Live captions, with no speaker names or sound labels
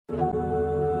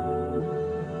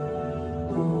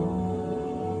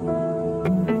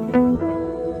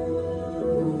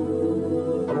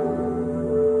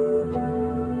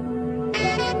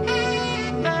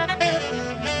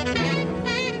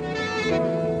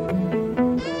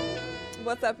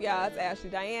What's up, y'all? It's Ashley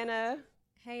Diana.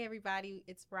 Hey, everybody.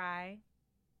 It's Rye.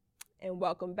 And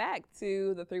welcome back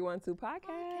to the 312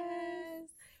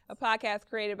 Podcast. A podcast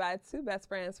created by two best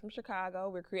friends from Chicago.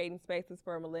 We're creating spaces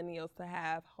for millennials to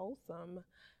have wholesome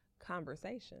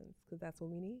conversations because that's what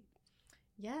we need.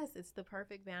 Yes, it's the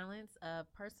perfect balance of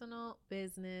personal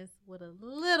business with a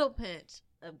little pinch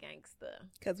of gangsta.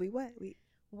 Because we what? We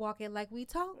walk it like we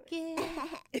talking.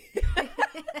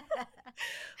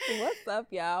 What's up,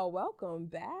 y'all? Welcome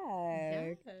back.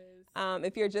 Yes.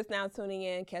 If you're just now tuning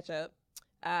in, catch up.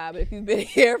 But if you've been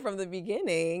here from the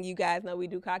beginning, you guys know we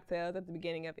do cocktails at the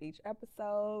beginning of each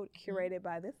episode, curated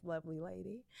by this lovely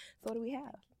lady. So what do we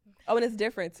have? Oh, and it's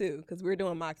different, too, because we're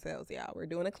doing mocktails, y'all. We're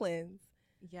doing a cleanse.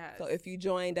 Yes. So if you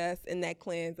joined us in that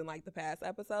cleanse in, like, the past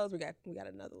episodes, we got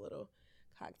another little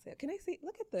cocktail. Can they see?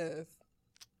 Look at this.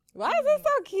 Why is it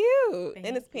so cute?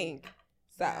 And it's pink.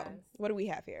 So what do we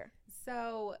have here?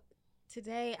 So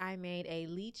today I made a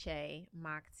lychee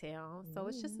mocktail. So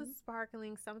it's just a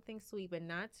sparkling, something sweet, but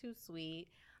not too sweet.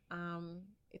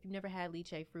 If you've never had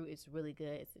lychee fruit, it's really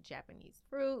good. It's a Japanese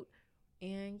fruit.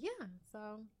 And yeah,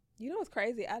 so. You know what's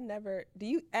crazy? Do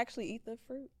you actually eat the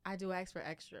fruit? I do ask for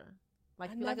extra.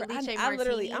 Like, I a lychee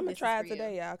martini. I'm going to try it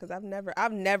today, y'all, because I've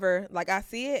never, like, I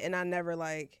see it and I never,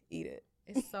 like, eat it.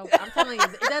 It's so, I'm telling you,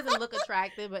 it doesn't look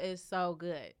attractive, but it's so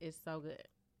good. It's so good.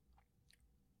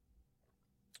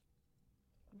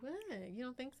 What? You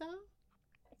don't think so?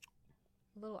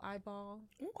 A little eyeball.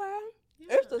 Okay. Yeah.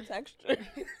 It's the texture.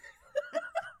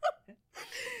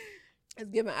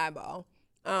 It's giving eyeball.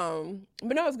 But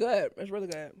no, it's good. It's really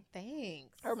good.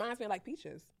 Thanks. It reminds me of like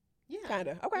peaches. Yeah. Kind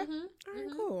of. Okay. Mm-hmm. All right,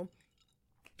 cool.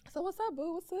 So what's up,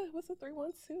 boo? What's the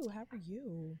 312? How are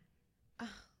you?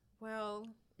 Well,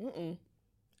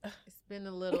 it's been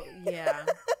a little, yeah.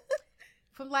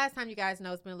 From last time, you guys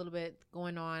know it's been a little bit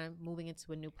going on, moving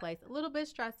into a new place. A little bit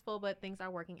stressful, but things are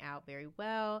working out very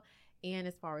well. And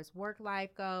as far as work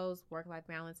life goes, work-life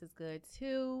balance is good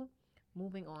too.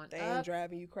 Moving on They up. ain't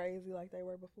driving you crazy like they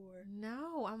were before?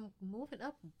 No, I'm moving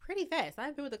up pretty fast. I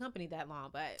haven't been with the company that long,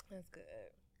 but that's good.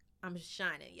 I'm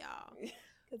shining, y'all.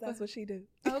 Because that's what she do.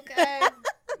 Okay.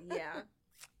 Yeah.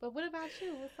 But what about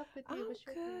you? What's up with you? I'm What's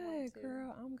your good,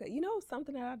 girl. I'm good. You know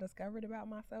something that I discovered about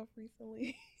myself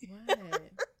recently? What?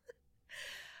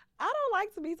 I don't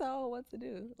like to be told what to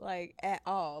do, like, at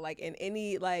all. Like, in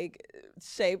any, like,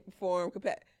 shape, form,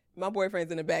 my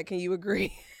boyfriend's in the back. Can you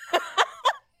agree?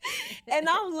 And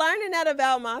I'm learning that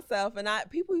about myself. And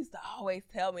people used to always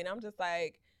tell me, and I'm just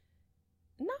like,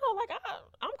 no, like,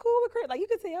 I'm cool with Chris. Like, you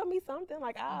could tell me something,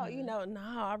 like, no,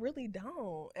 I really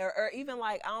don't. Or even,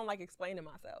 like, I don't like explaining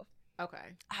myself. Okay.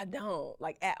 I don't,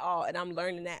 like, at all. And I'm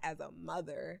learning that as a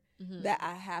mother, that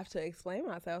I have to explain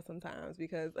myself sometimes.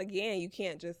 Because, again, you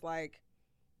can't just, like,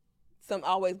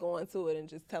 always go into it and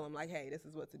just tell them, like, hey, this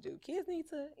is what to do. Kids need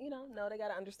to, know they got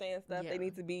to understand stuff. Yeah. They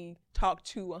need to be talked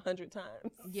to 100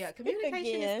 times. Yeah,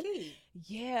 communication is key.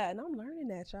 Yeah, and I'm learning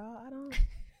that, y'all.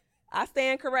 I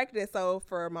stand corrected. So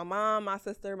for my mom, my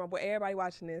sister, my boy, everybody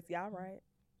watching this, y'all right?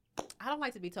 I don't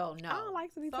like to be told no. I don't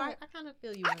like to be told. I kind of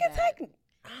feel you. I can take.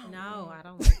 No, I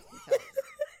don't like to be told.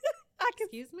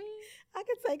 Excuse me? I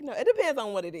can take no. It depends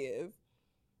on what it is.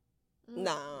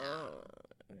 No.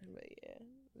 But yeah.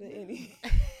 But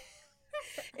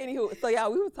anywho, so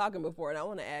y'all, we were talking before, and I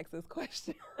want to ask this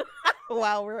question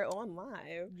while we're on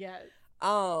live. Yes.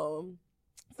 So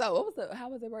how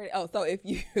was it worded? Oh, so if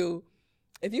you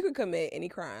could commit any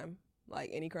crime,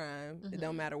 like any crime, it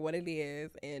don't matter what it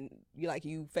is, and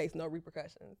you face no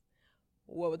repercussions,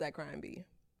 what would that crime be?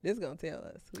 This is gonna tell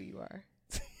us who you are.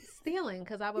 Stealing,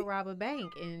 because I would rob a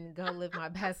bank and go live my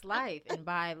best life and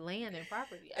buy land and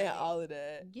property. And all of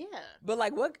that. Yeah. But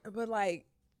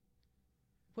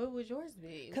what would yours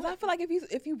be? Because I feel like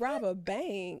if you rob a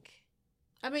bank,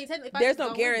 I mean, there's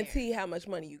no guarantee how much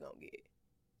money you gonna get.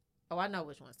 Oh, I know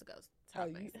which ones to go. How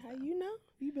you know?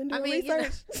 You've been doing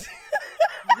research.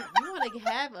 You want to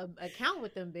have an account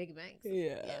with them big banks.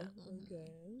 Yeah.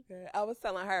 Okay. I was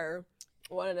telling her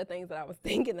one of the things that I was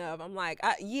thinking of. I'm like,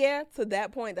 to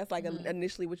that point, that's like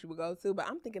initially what you would go to. But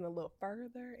I'm thinking a little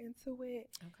further into it.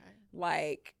 Okay.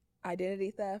 Like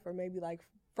identity theft or maybe like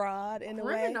fraud in a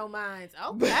way. Criminal minds.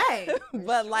 Okay.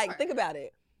 But like, think about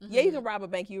it. Yeah, you can rob a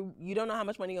bank. You don't know how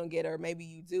much money you're gonna get, or maybe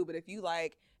you do. But if you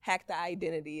like hack the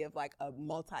identity of like a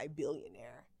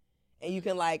multi-billionaire, and you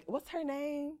can like, what's her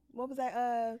name? What was that?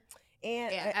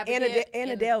 Anna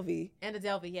Delvey. Anna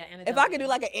Delvey, yeah. If I could do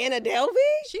like an Anna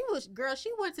Delvey, she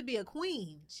wanted to be a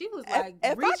queen. She was like,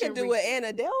 if I could do an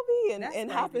Anna Delvey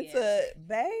and hop into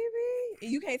baby,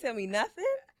 you can't tell me nothing,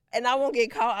 and I won't get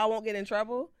caught. I won't get in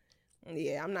trouble.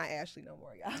 Yeah, I'm not Ashley no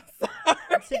more, y'all.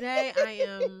 Sorry. Today I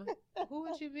am. Who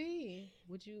would you be?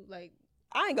 Would you like?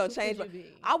 I ain't gonna Who change. could you be?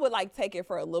 I would like take it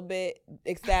for a little bit,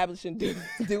 establish and do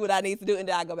what I need to do, and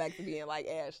then I go back to being like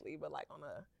Ashley, but like on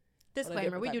a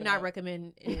Disclaimer: we do different not note.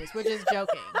 recommend this. We're just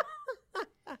joking.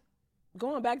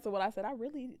 Going back to what I said, I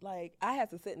really like. I had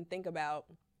to sit and think about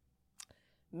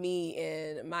me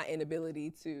and my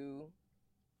inability to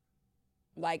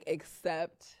like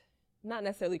accept, not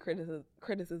necessarily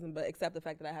criticism, but accept the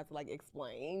fact that I have to like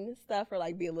explain stuff or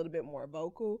like be a little bit more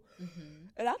vocal. Mm-hmm.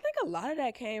 And I think a lot of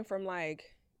that came from like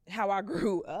how I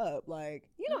grew up, like,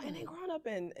 you know, and then growing up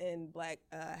in Black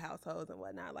households and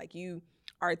whatnot, like you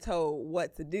are told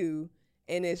what to do,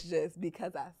 and it's just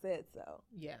because I said so.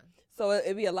 Yeah. So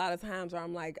it'd be a lot of times where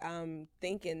I'm like, I'm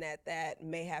thinking that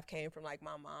may have came from like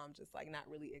my mom just like not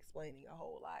really explaining a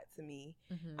whole lot to me.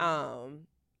 Mm-hmm.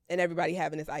 And everybody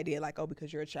having this idea like, oh,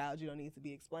 because you're a child, you don't need to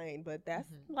be explained. But that's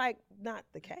like not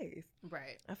the case.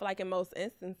 Right. I feel like in most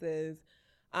instances,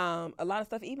 a lot of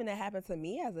stuff even that happened to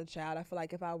me as a child, I feel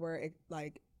like if I were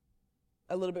like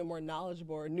a little bit more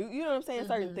knowledgeable or knew, you know what I'm saying,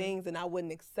 certain things, and I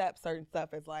wouldn't accept certain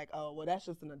stuff as like, oh, well, that's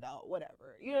just an adult,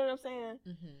 whatever. You know what I'm saying?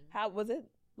 Mm-hmm. How was it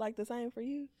like the same for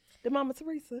you? Did Mama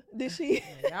Teresa? Did she?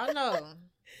 Y'all know.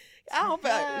 I don't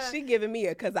feel like she giving me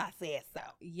a because I said so.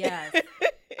 Yes.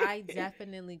 I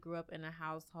definitely grew up in a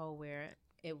household where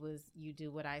it was you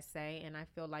do what I say, and I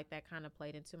feel like that kind of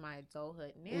played into my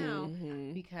adulthood now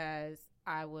because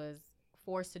I was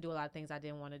forced to do a lot of things I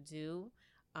didn't want to do.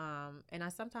 And I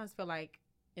sometimes feel like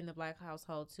in the Black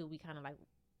household too, we kind of like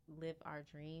live our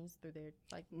dreams through their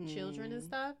like children and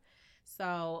stuff.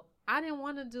 So I didn't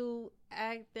want to do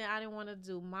acting. I didn't want to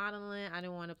do modeling. I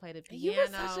didn't want to play the piano. You were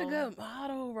such a good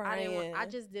model, Ryan. I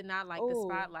just did not like the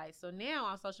spotlight. So now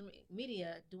on social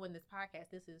media, doing this podcast,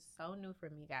 this is so new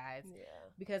for me, guys. Yeah.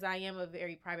 Because I am a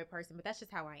very private person, but that's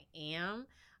just how I am.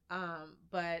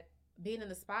 But being in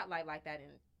the spotlight like that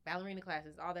and ballerina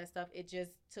classes, all that stuff, it just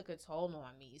took a toll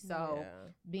on me. So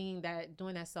doing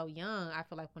that so young, I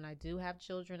feel like when I do have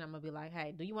children, I'm gonna be like,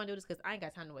 hey, do you want to do this? Because I ain't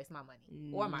got time to waste my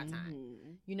money or my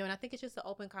time. You know, and I think it's just an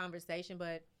open conversation.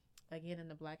 But again, in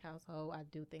the Black household, I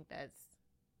do think that's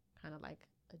kind of like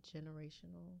a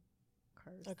generational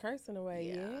curse. A curse in a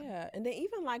way, yeah. And then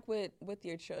even like with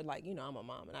your children, like, you know, I'm a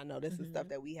mom, and I know this is stuff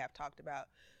that we have talked about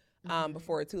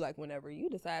before too, like whenever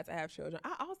you decide to have children.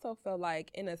 I also feel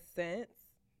like in a sense,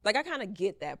 like I kind of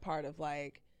get that part of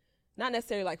like, not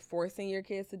necessarily like forcing your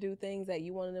kids to do things that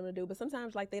you wanted them to do, but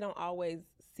sometimes like they don't always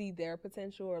see their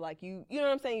potential, or like you know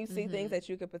what I'm saying? You see things that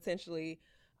you could potentially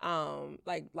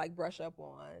like brush up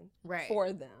on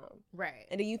for them. Right.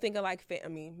 And then you think of like, I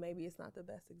mean, maybe it's not the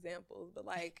best examples, but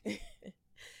like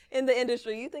in the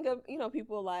industry, you think of, you know,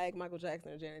 people like Michael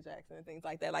Jackson or Janet Jackson and things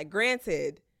like that. Like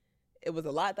granted, it was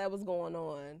a lot that was going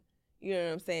on, you know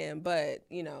what I'm saying? But,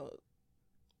 you know,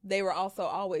 they were also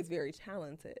always very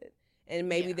talented, and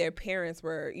maybe their parents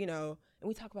were, you know, and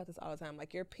we talk about this all the time,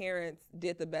 like your parents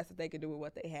did the best that they could do with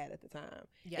what they had at the time.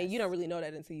 Yes. And you don't really know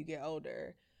that until you get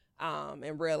older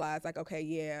and realize like, okay,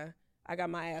 yeah, I got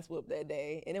my ass whooped that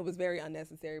day and it was very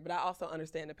unnecessary, but I also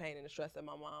understand the pain and the stress that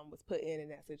my mom was put in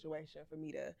that situation for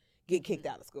me to get kicked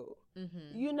out of school,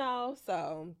 you know?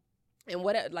 So, and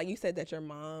what, like you said that your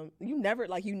mom, you never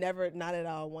not at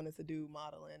all wanted to do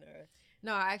modeling or...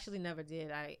 No, I actually never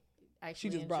did. I actually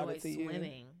she just brought it to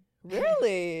swimming. You.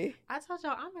 Really? I told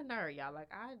y'all I'm a nerd, y'all. Like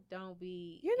I don't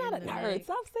be. You're not a nerd.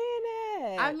 Stop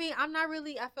saying that. I mean, I'm not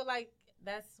really. I feel like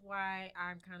that's why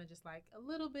I'm kind of just like a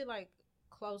little bit like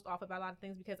closed off about a lot of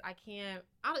things because I can't.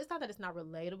 It's not that it's not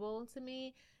relatable to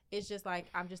me. It's just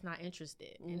like I'm just not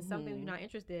interested in something. You're not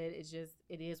interested. It's just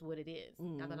it is what it is.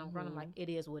 Now that I'm grown, I'm like it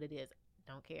is what it is.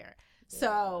 Don't care. Yeah.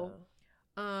 So.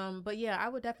 But yeah, I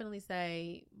would definitely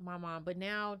say my mom, but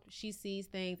now she sees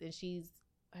things and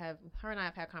her and I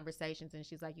have had conversations and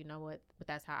she's like, you know what, but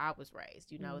that's how I was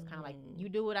raised. You know, it's kind of like you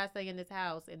do what I say in this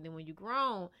house. And then when you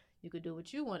grown, you could do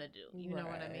what you want to do. You know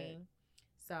what I mean?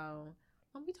 So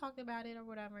when we talked about it or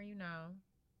whatever, you know.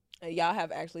 And y'all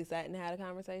have actually sat and had a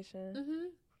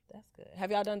conversation? That's good.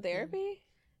 Have y'all done therapy?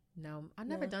 No, I've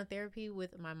never done therapy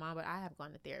with my mom, but I have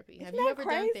gone to therapy. Isn't have you ever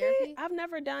done therapy? I've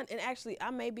never done, and actually,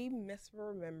 I may be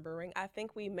misremembering. I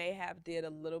think we may have did a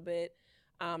little bit,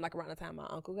 like around the time my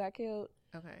uncle got killed.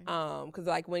 Okay. Because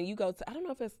like when you go to, I don't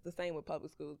know if it's the same with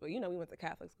public schools, but you know, we went to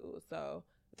Catholic schools, so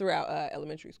throughout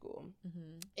elementary school.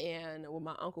 And when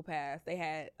my uncle passed, they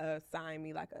had assigned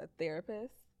me like a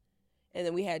therapist, and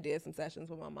then we had did some sessions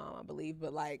with my mom, I believe.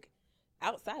 But like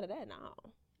outside of that, no.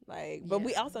 Like, but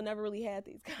we also never really had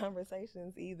these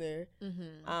conversations either.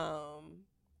 And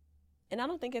I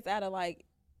don't think it's out of like,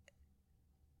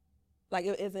 like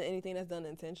it isn't anything that's done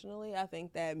intentionally. I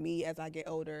think that me as I get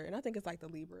older, and I think it's like the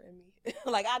Libra in me.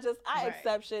 Like I Right.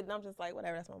 accept shit and I'm just like,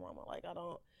 whatever, that's my mama. Like I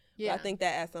don't, but Yeah. I think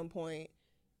that at some point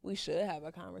we should have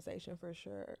a conversation for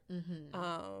sure.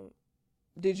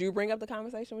 Did you bring up the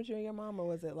conversation with you and your mom, or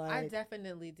was it like? I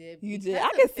definitely did. You because did. I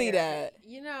of could see therapy. that.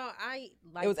 You know, I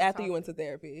like. It was to after talk you went to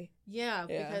therapy. Yeah,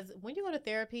 Yeah. because when you go to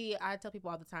therapy, I tell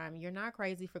people all the time, you're not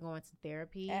crazy for going to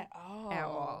therapy At all. At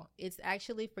all. It's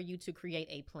actually for you to create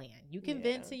a plan. You can Yeah.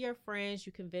 vent to your friends,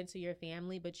 you can vent to your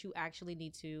family, but you actually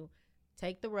need to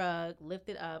take the rug, lift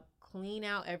it up, clean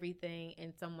out everything,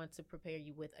 and someone to prepare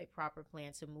you with a proper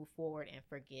plan to move forward and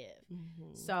forgive.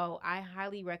 So I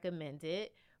highly recommend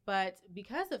it. But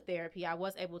because of therapy, I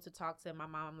was able to talk to my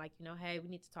mom, like, you know, hey, we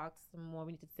need to talk some more.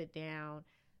 We need to sit down,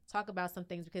 talk about some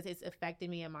things because it's affected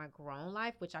me in my grown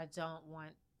life, which I don't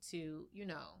want to, you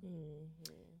know,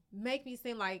 make me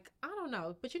seem like, I don't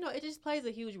know. But, you know, it just plays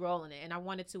a huge role in it. And I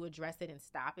wanted to address it and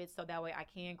stop it so that way I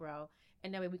can grow.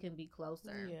 And that way we can be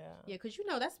closer. Yeah, because, you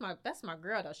know, that's my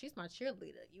girl, though. She's my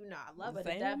cheerleader. You know, I love her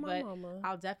to death. But mama.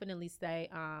 I'll definitely say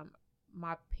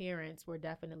my parents were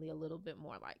definitely a little bit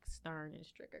more like stern and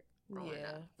stricter growing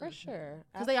up. For sure.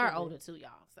 Because they are older too,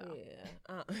 y'all. So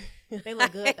yeah, they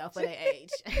look good though for their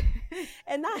age.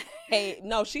 And I hate.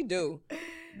 No, she do,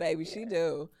 baby, she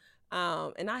do.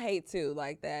 And I hate too,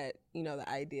 like that. You know, the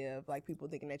idea of like people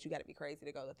thinking that you got to be crazy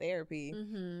to go to therapy.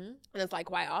 And it's like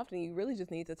quite often you really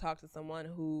just need to talk to someone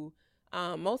who.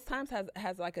 Most times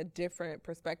has like a different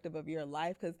perspective of your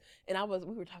life. We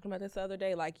were talking about this the other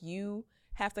day. Like you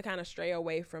have to kind of stray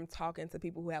away from talking to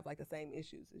people who have like the same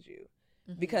issues as you.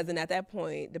 Because then at that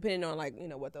point, depending on like, you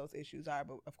know, what those issues are,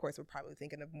 but of course we're probably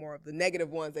thinking of more of the negative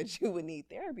ones that you would need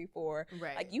therapy for.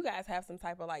 Right. Like you guys have some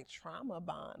type of like trauma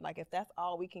bond. Like if that's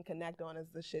all we can connect on is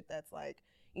the shit that's like,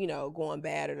 you know, going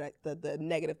bad or like the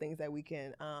negative things that we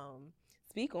can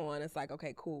speak on, it's like,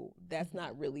 okay, cool. That's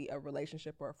not really a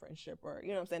relationship or a friendship or, you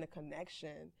know what I'm saying, a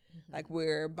connection. Like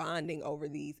we're bonding over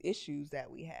these issues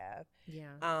that we have.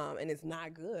 Yeah. And it's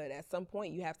not good. At some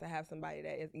point, you have to have somebody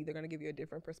that is either going to give you a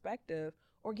different perspective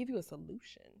or give you a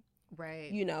solution.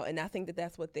 Right. You know, and I think that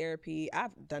that's what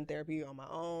I've done therapy on my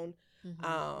own.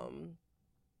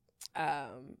 And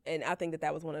I think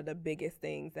that was one of the biggest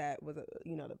things that was,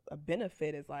 a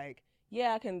benefit is like,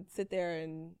 yeah, I can sit there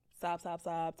and sob,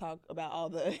 talk about all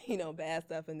the, you know, bad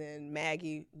stuff. And then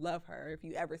Maggie, love her. If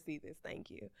you ever see this,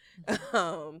 thank you.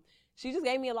 She just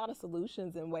gave me a lot of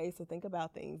solutions and ways to think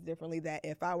about things differently that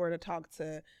if I were to talk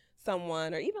to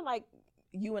someone or even like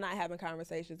you and I having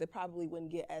conversations, it probably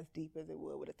wouldn't get as deep as it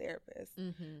would with a therapist.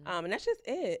 And that's just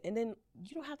it. And then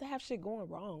you don't have to have shit going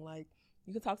wrong. Like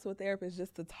you can talk to a therapist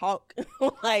just to talk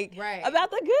like about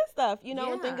the good stuff, you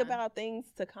know, and think about things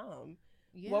to come.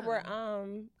 Yeah. What were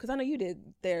because I know you did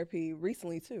therapy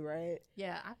recently too, right?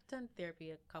 Yeah, I've done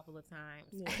therapy a couple of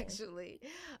times actually.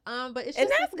 But it's just and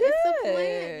that's good. It's a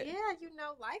plan. Yeah, you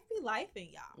know, life be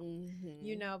lifing, y'all.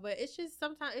 You know, but it's just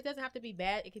sometimes it doesn't have to be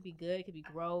bad. It could be good. It could be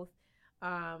growth.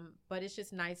 But it's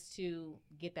just nice to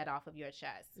get that off of your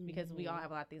chest because we all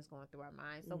have a lot of things going through our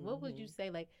minds. So what would you say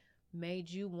like made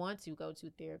you want to go to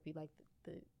therapy? Like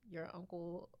your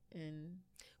uncle and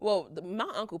my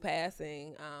uncle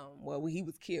passing, he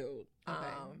was killed.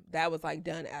 That was like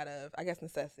done out of, I guess,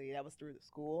 necessity. That was through the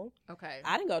school. Okay.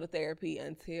 I didn't go to therapy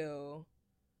until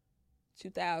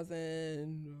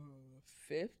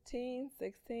 2015,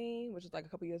 16, which is like a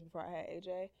couple years before I had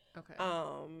AJ. Okay.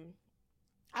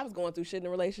 I was going through shit in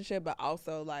a relationship, but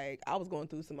also like I was going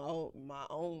through my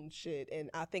own shit.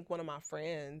 And I think one of my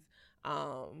friends,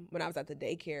 when I was at the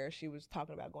daycare, she was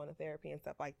talking about going to therapy and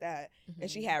stuff like that.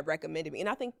 And she had recommended me. And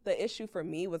I think the issue for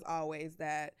me was always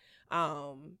that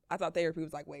I thought therapy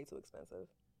was like way too expensive.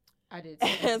 I did too.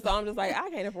 And so I'm just like, I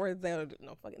can't afford no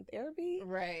fucking therapy.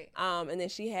 Right. And then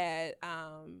she had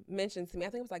mentioned to me, I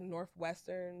think it was like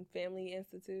Northwestern Family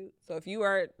Institute. So if you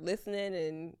are listening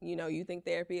and, you know, you think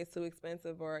therapy is too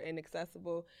expensive or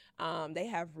inaccessible, they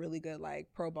have really good like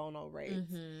pro bono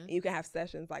rates. You can have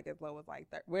sessions like as low as like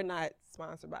we're not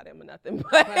sponsored by them or nothing,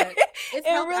 but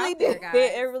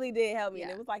it really did help me. Yeah.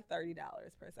 And it was like $30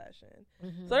 per session.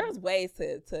 So there's ways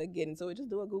to get into it. Just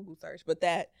do a Google search. But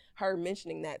her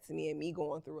mentioning that to me and me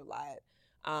going through a lot.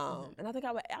 And I think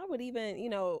I would even,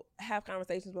 you know, have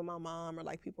conversations with my mom or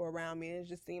like people around me. And it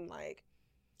just seemed like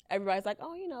everybody's like,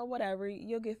 oh, you know, whatever,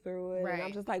 you'll get through it. Right. And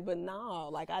I'm just like, but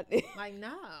no,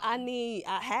 no. I need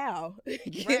how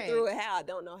get through it. How I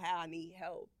don't know how. I need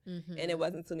help. And it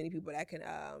wasn't too many people that could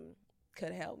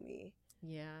help me.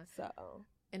 Yeah. So.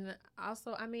 And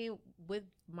also, I mean, with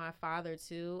my father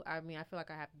too, I mean, I feel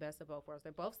like I have the best of both worlds.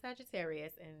 They're both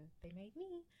Sagittarius and they made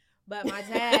me. But my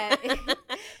dad,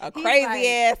 A crazy like,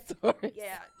 ass story.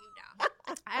 Yeah,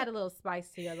 I add a little spice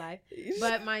to your life.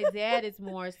 But my dad is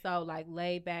more so like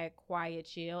laid back, quiet,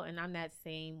 chill, and I'm that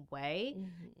same way.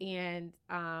 And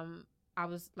I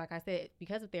was, like I said,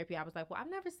 because of therapy, I was like, well, I've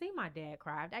never seen my dad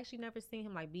cry. I've actually never seen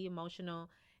him like be emotional.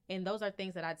 And those are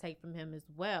things that I take from him as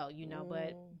well,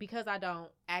 but because I don't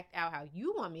act out how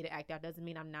you want me to act out doesn't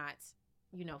mean I'm not,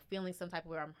 feeling some type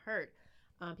of way I'm hurt.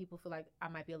 People feel like I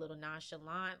might be a little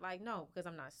nonchalant. Like, no, because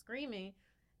I'm not screaming,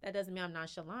 that doesn't mean I'm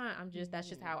nonchalant. That's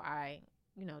just how I,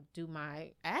 do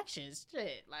my actions.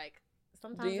 Shit. Like,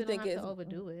 sometimes you don't have to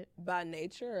overdo it. By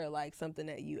nature, or like something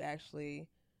that you actually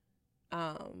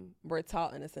were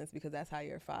taught in a sense because that's how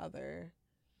your father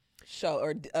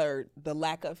or the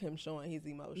lack of him showing his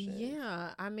emotions?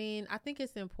 Yeah, I mean, I think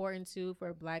it's important too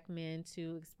for Black men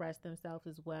to express themselves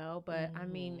as well. But I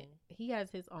mean, he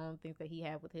has his own things that he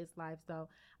had with his life, so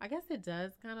I guess it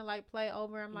does kind of like play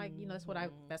over. I'm like, that's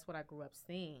what I grew up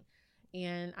seeing,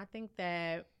 and I think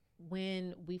that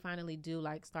when we finally do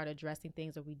like start addressing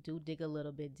things, or we do dig a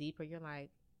little bit deeper, you're like,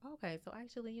 okay, so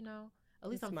actually, at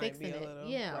least I'm fixing it.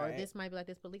 Yeah, right. Or this might be like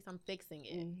this, but at least I'm fixing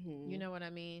it. You know what I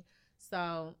mean?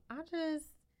 So I'm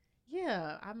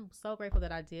so grateful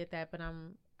that I did that. But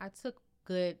I took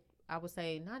good, I would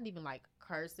say, not even like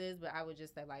curses, but I would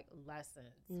just say like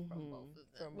lessons from both of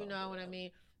them. You know what I mean?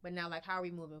 But now, like, how are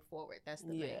we moving forward? That's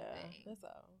the main thing. That's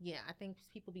all. Yeah, I think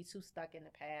people be too stuck in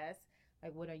the past.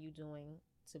 Like, what are you doing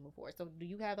to move forward? So do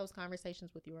you have those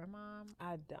conversations with your mom?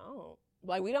 I don't.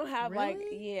 Like, we don't have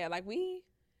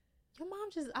Your mom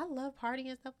just, I love partying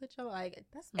and stuff with you. Like,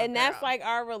 that's my girl. That's like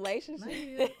our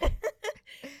relationship.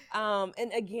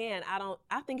 And again,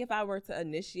 I think if I were to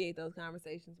initiate those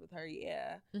conversations with her,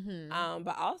 yeah.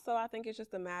 But also I think it's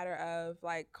just a matter of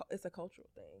like, it's a cultural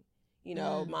thing.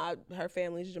 Her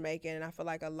family's Jamaican, and I feel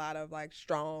like a lot of like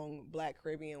strong Black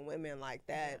Caribbean women like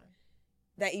that,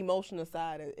 that emotional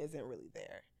side isn't really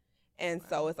there. And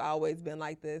so it's always been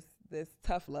like this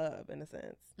tough love in a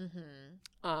sense.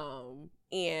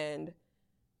 And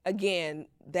again,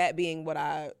 that being what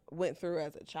I went through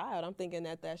as a child, I'm thinking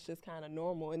that that's just kind of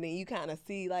normal. And then you kind of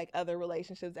see like other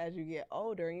relationships as you get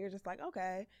older, and you're just like,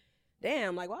 okay,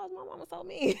 damn, like, why was my mama so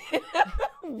mean?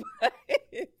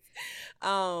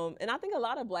 And I think a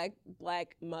lot of black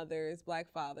mothers,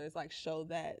 Black fathers, like show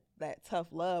that tough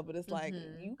love, but it's like,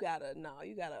 you gotta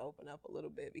open up a little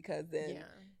bit, because then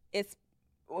it's,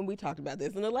 when we talked about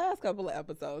this in the last couple of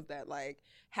episodes, that like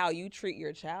how you treat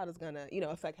your child is gonna,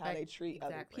 affect how they treat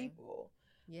other people.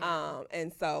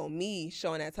 And so me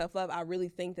showing that tough love, I really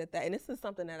think that, and this is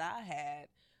something that I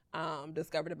had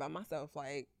discovered about myself,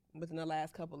 like within the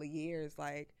last couple of years.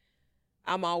 Like,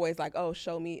 I'm always like, oh,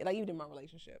 show me, like even in my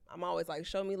relationship, I'm always like,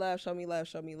 show me love, show me love,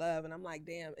 show me love. And I'm like,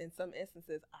 damn, in some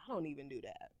instances, I don't even do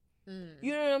that.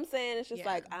 You know what I'm saying? It's just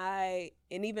like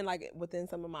and even like within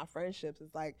some of my friendships,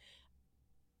 it's like,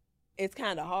 it's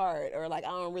kind of hard, or like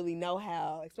I don't really know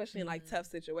how, especially in like tough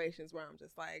situations where I'm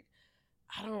just like,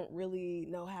 I don't really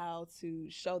know how to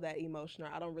show that emotion, or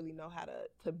I don't really know how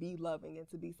to be loving and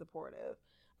to be supportive.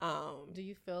 Do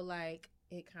you feel like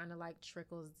it kind of like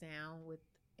trickles down with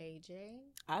AJ?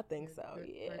 I think so,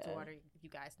 yeah. Her daughter, if you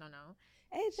guys don't know.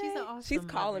 AJ, she's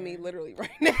calling me literally right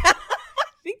now.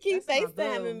 She keeps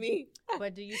FaceTiming me.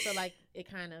 But do you feel like it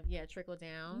kind of trickled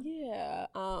down? Yeah.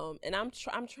 And I'm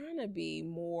trying to be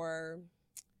more,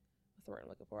 what's the word I'm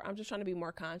looking for? I'm just trying to be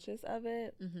more conscious of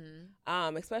it.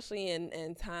 Especially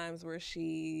in times where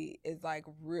she is like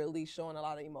really showing a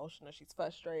lot of emotion, or she's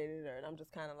frustrated, and I'm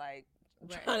just kind of like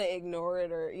trying to ignore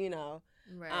it, or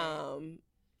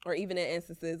or even in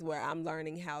instances where I'm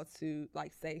learning how to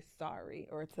like say sorry,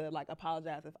 or to like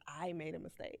apologize if I made a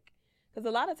mistake. Because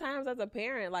a lot of times as a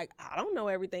parent, like, I don't know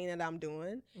everything that I'm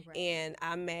doing. And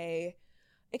it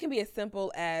can be as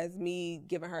simple as me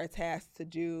giving her a task to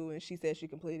do, and she says she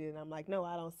completed it, and I'm like, no,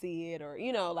 I don't see it. Or,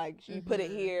 like, she put it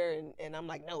here, and I'm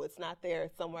like, no, it's not there,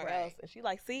 it's somewhere else. And she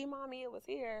like, see, mommy, it was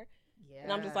here.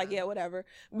 And I'm just like, yeah, whatever.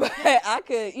 But I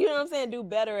could, you know what I'm saying, do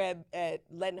better at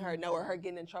letting her know, or her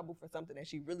getting in trouble for something that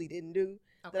she really didn't do,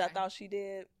 that I thought she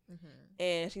did.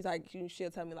 And she's like,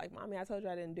 she'll tell me like, mommy, I told you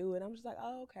I didn't do it. I'm just like,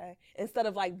 oh, okay. Instead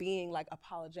of like being like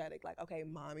apologetic, like, okay,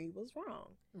 mommy was wrong.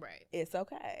 It's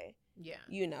okay.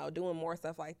 Doing more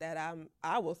stuff like that. I'm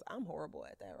horrible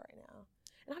at that right now.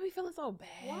 And I be feeling so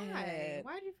bad.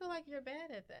 Why do you feel like you're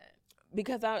bad at that?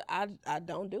 Because I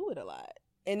don't do it a lot.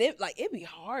 And it'd be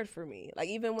hard for me. Like,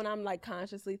 even when I'm like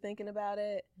consciously thinking about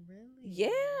it. Really?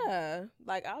 Yeah.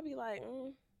 Like, I'll be like,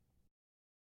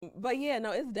 But yeah,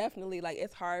 no, it's definitely like,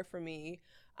 it's hard for me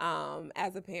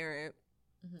as a parent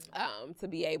to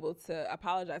be able to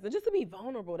apologize and just to be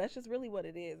vulnerable. That's just really what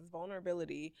it is. It's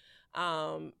vulnerability.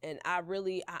 And I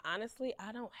honestly,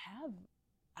 I don't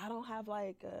have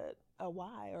like a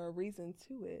why or a reason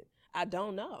to it. I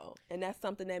don't know. And that's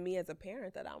something that me as a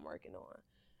parent that I'm working on.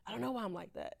 I don't know why I'm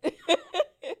like that.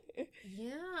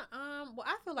 Yeah. Well,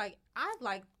 I feel like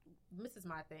this is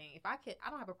my thing. If I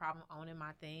don't have a problem owning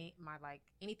my thing, like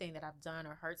anything that I've done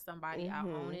or hurt somebody, I'll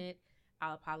own it.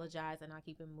 I'll apologize and I'll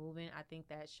keep it moving. I think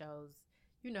that shows,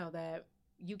 that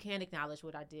you can acknowledge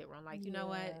what I did wrong. Like, you know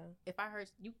what? If I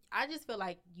hurt you, I just feel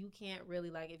like you can't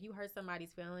really, like, if you hurt somebody's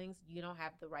feelings, you don't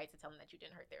have the right to tell them that you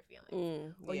didn't hurt their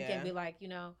feelings. Or you can't be like,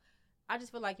 I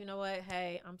just feel like, you know what?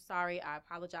 Hey, I'm sorry. I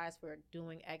apologize for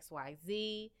doing X, Y,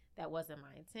 Z. That wasn't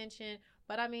my intention.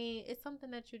 But I mean, it's something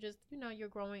that you just, you're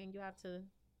growing and you have to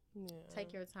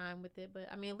take your time with it. But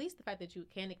I mean, at least the fact that you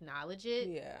can acknowledge it.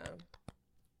 Yeah.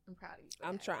 I'm proud of you.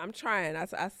 I'm trying.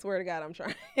 I swear to God, I'm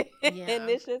trying. And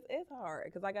it's hard.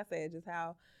 Because like I said, just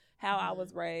how I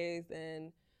was raised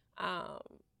and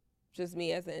just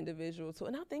me as an individual too.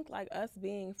 And I think like us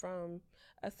being from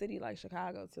a city like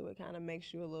Chicago too, it kind of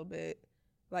makes you a little bit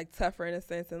like tougher in a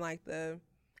sense. And like the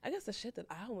shit that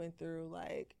I went through,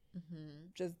 like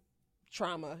just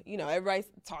trauma. Everybody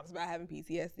talks about having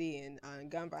PTSD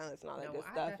and gun violence and all that good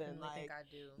stuff. And like, think I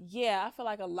do. Yeah, I feel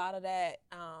like a lot of that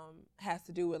has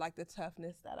to do with like the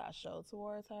toughness that I show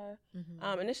towards her.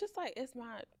 And it's just like, I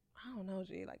don't know,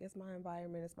 G. Like, it's my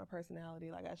environment, it's my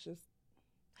personality. Like, that's just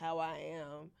how I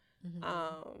am.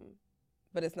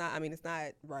 But it's not. I mean, it's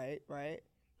not right, or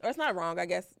it's not wrong. I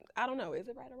guess I don't know. Is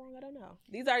it right or wrong? I don't know.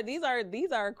 These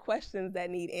are questions that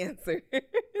need answers.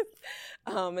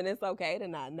 And it's okay to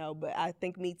not know. But I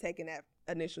think me taking that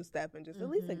initial step and just at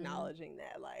least acknowledging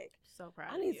that, like, so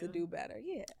proud. I need to do better.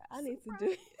 Yeah, I need to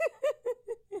do.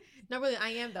 No, really, I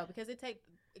am though, because it takes,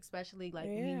 especially like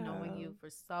me knowing you for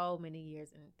so many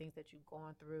years and things that you've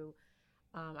gone through.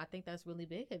 I think that's really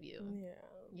big of you.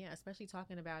 Yeah, especially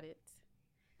talking about it.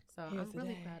 So I'm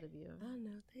really proud of you. I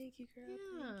know. Thank you, girl.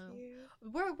 Yeah. Thank you.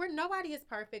 We're nobody is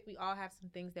perfect. We all have some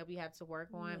things that we have to work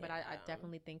on, but I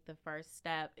definitely think the first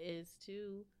step is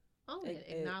to own it,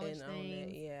 acknowledge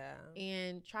things,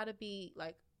 and try to be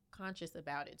like conscious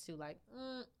about it too. Like,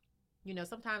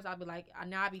 sometimes I'll be like,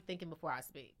 I'll be thinking before I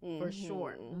speak for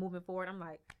sure. Moving forward, I'm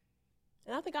like,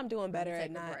 and I think I'm doing better at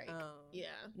not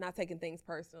taking things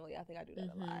personally. I think I do that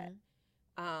a lot.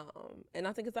 And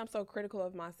I think it's I'm so critical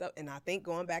of myself. And I think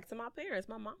going back to my parents,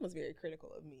 my mom was very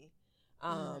critical of me. You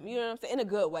know what I'm saying? In a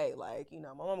good way. Like,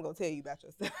 my mom gonna tell you about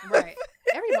yourself. Right.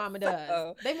 Every mama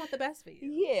does. They want the best for you.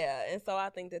 Yeah. And so I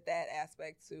think that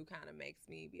aspect too kind of makes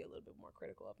me be a little bit more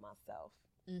critical of myself.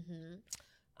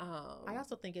 I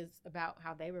also think it's about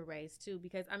how they were raised too,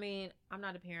 because I mean, I'm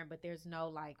not a parent, but there's no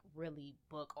like really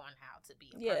book on how to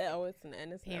be a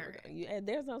perfect parent.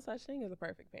 There's no such thing as a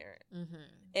perfect parent.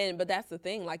 But that's the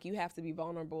thing, like you have to be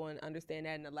vulnerable and understand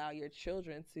that and allow your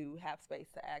children to have space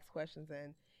to ask questions.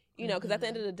 And because at the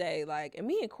end of the day, like, and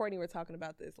me and Courtney were talking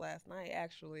about this last night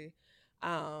actually,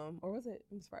 or was it?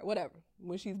 I'm sorry, whatever,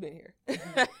 when she's been here.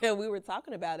 And we were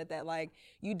talking about it, that like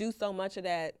you do so much of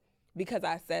that because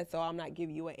I said so, I'm not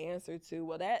giving you an answer to,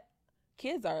 well, that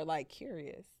kids are like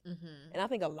curious. And I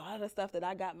think a lot of the stuff that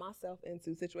I got myself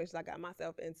into, situations I got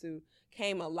myself into,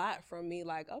 came a lot from me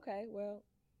like, okay, well,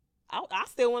 I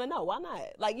still want to know. Why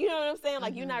not? Like, you know what I'm saying?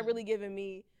 Like, you're not really giving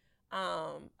me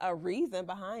a reason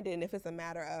behind it. And if it's a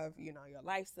matter of, your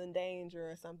life's in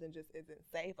danger or something just isn't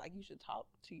safe, like you should talk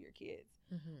to your kids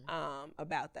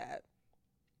about that.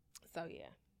 So, yeah.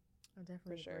 I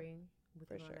definitely agree.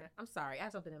 For sure. I'm sorry. I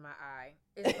have something in my eye.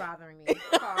 It's bothering me.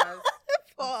 Pause.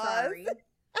 I'm sorry.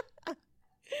 I'm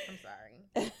sorry.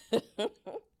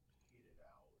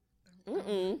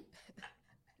 Something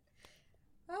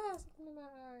in my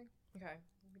eye. Okay.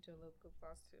 Let me do a little good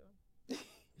pause too.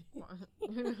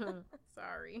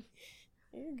 Sorry.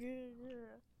 You're good,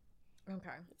 girl.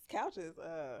 Okay. This couch is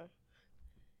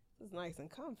nice and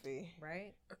comfy.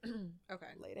 Right?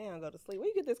 Okay. Lay down, go to sleep. Where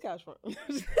you get this couch from?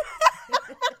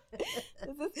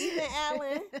 This is Ethan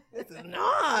Allen. This is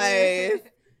nice.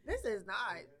 This is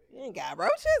nice. You ain't got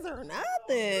roaches or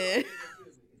nothing.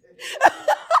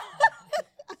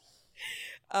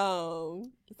 So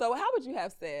how would you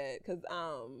have said, because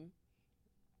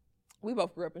we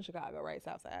both grew up in Chicago, right?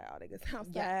 South side, all that good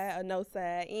south side, or no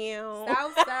side,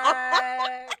 South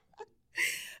side.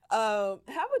 How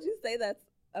would you say that's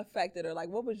affected, or like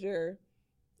what was your,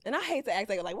 and I hate to ask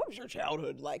like what was your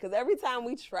childhood like? Because every time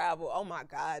we travel, oh my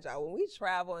God, y'all, when we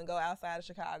travel and go outside of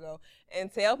Chicago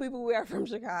and tell people we are from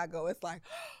Chicago, it's like,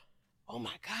 oh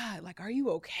my God, like, are you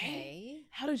okay? Hey.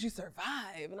 How did you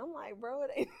survive? And I'm like, bro,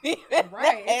 it ain't even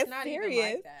Right. that It's not serious.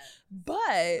 even like that.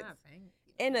 But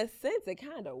in a sense, it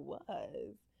kind of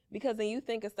was. Because when you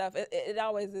think of stuff, it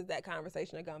always is that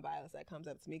conversation of gun violence that comes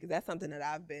up to me, because that's something that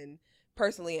I've been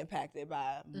personally impacted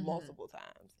by multiple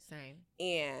times. Same.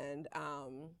 And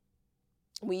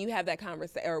when you have that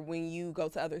conversation, or when you go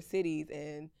to other cities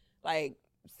and like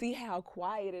see how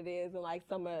quiet it is, and like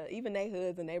some even they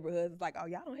hoods and neighborhoods, it's like, oh,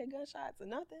 y'all don't hear gunshots or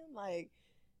nothing. Like,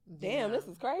 damn, this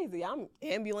is crazy. I'm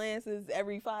ambulances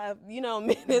every 5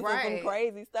 minutes and some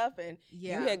crazy stuff, and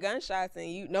you hear gunshots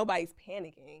and nobody's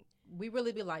panicking. We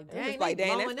really be like, dang, like,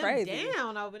 dang, that's crazy.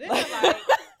 Down over there, like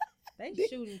they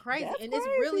shooting crazy, and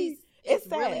crazy. it's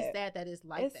really sad that it's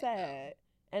like it's that. It's sad,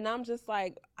 and I'm just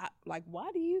like, why?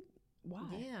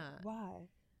 Yeah, why?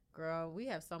 Girl, we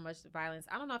have so much violence.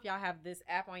 I don't know if y'all have this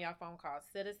app on your phone called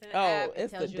Citizen app. It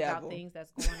tells you about things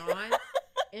that's going on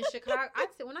in Chicago.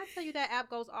 When I tell you that app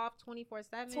goes off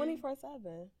 24/7.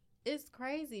 24/7. It's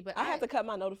crazy, but I have to cut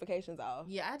my notifications off.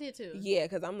 Yeah, I did too. Yeah,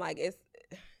 because I'm like, it's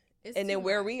and then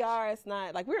where we are, it's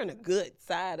not like we're in a good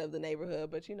side of the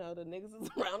neighborhood, but the niggas is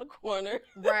around the corner.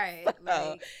 Right. So,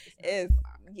 like it's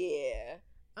yeah.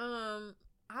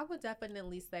 I would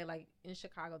definitely say, like, in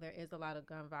Chicago, there is a lot of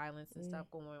gun violence and stuff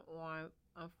going on.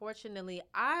 Unfortunately,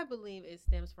 I believe it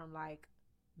stems from, like,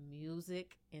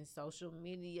 music and social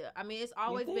media. I mean, it's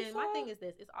always been, my thing is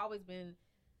this, it's always been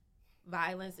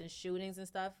violence and shootings and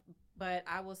stuff. But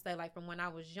I will say, like, from when I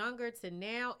was younger to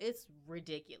now, it's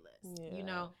ridiculous.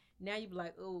 Yeah. Now you be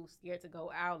like, ooh, scared to go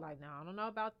out. Like, no, I don't know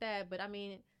about that. But, I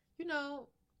mean,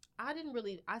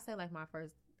 I say, like, my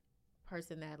first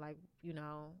person that, like,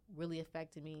 really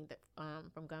affected me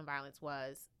from gun violence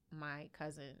was my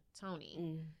cousin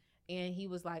Tony. And he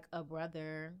was like a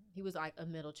brother. He was like a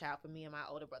middle child for me and my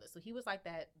older brother. So he was like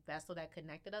that vessel that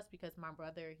connected us, because my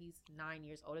brother, he's 9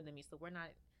 years older than me, so we're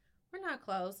not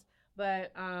close.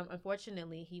 But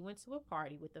unfortunately, he went to a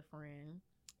party with a friend,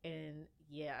 and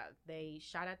they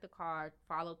shot at the car,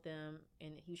 followed them,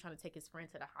 and he was trying to take his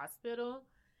friend to the hospital.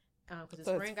 Because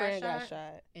his friend got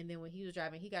shot. And then when he was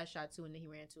driving, he got shot too, and then he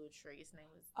ran into a tree. His name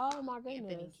was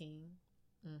Anthony King.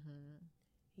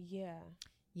 Yeah.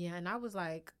 Yeah, and I was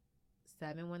like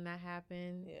 7 when that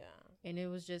happened. Yeah. And it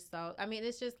was just so, I mean,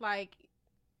 it's just like,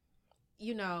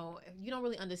 you don't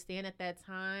really understand at that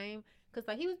time. Because,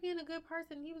 like, he was being a good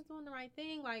person. He was doing the right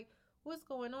thing. Like, what's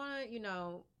going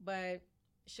on, But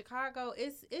Chicago,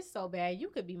 it's so bad. You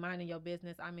could be minding your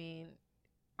business. I mean,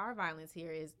 our violence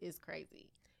here is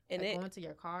crazy. And like going to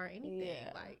your car, anything,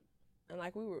 and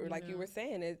like we were, like you were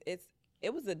saying,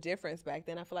 it was a difference back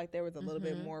then. I feel like there was a little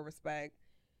bit more respect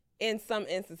in some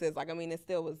instances. Like, I mean, it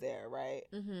still was there, right?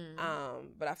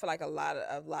 But I feel like a lot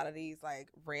of these like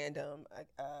random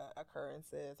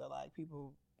occurrences, or like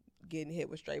people getting hit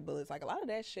with stray bullets, like a lot of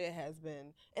that shit has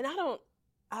been, and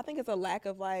I think it's a lack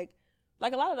of like a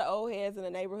lot of the old heads in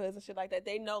the neighborhoods and shit like that.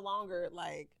 They're no longer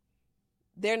like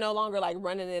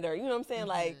running it, or, you know what I'm saying?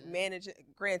 Like, managing.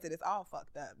 Granted, it's all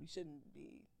fucked up. You shouldn't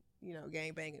be,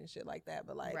 gang banging and shit like that.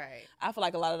 But like, I feel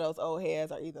like a lot of those old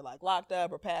heads are either like locked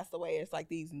up or passed away. It's like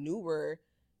these newer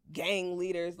gang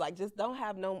leaders, like, just don't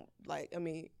have no, like, I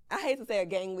mean, I hate to say a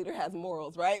gang leader has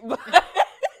morals, right? But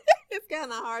it's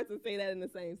kind of hard to say that in the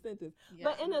same sentence. Yeah.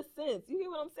 But in a sense, you get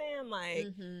what I'm saying? Like,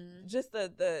 just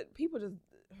the people just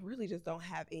really just don't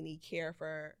have any care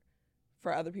for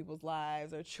other people's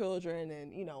lives or children,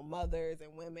 and, mothers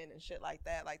and women and shit like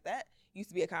that. Like, that used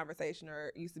to be a conversation,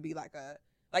 or used to be like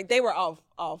they were off,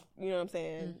 you know what I'm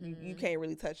saying? You can't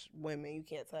really touch women. You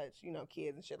can't touch,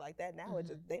 kids and shit like that. Now it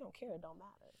just, they don't care. It don't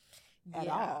matter at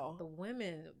all. The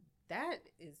women, that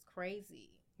is crazy.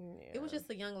 Yeah. It was just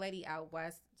a young lady out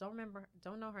west. Don't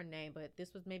know her name, but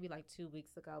this was maybe like 2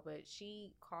 weeks ago. But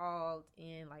she called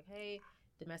in like, hey,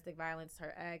 domestic violence,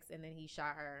 her ex, and then he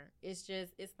shot her. It's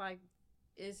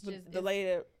the lady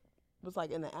that was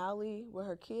like in the alley with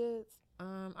her kids.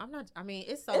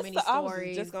 It's so many stories. I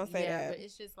was just gonna say that. But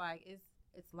it's just like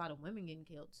it's a lot of women getting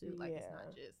killed too. Like, it's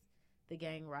not just the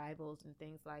gang rivals and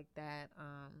things like that.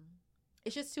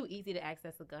 It's just too easy to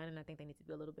access a gun, and I think they need to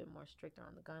be a little bit more stricter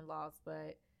on the gun laws.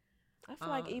 But I feel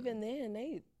like even then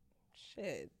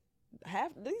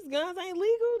half these guns ain't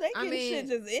legal. They getting shit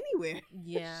just anywhere.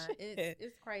 Yeah,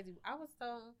 it's crazy.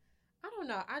 I don't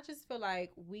know. I just feel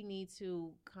like we need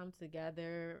to come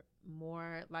together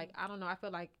more. Like, I don't know. I feel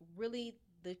like really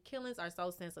the killings are so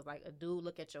sensitive. Like, a dude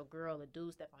look at your girl, a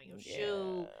dude step on your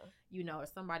shoe, or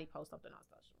somebody post something on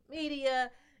social media.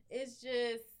 It's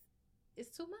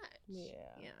too much.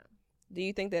 Yeah. Do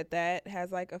you think that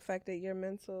has like affected your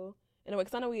mental in a way?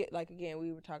 Because I know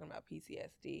we were talking about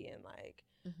PTSD and like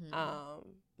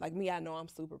Like me, I know I'm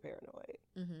super paranoid.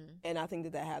 And I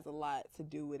think that has a lot to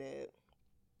do with it.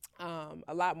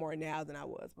 A lot more now than I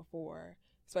was before,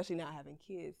 especially now having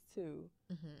kids too.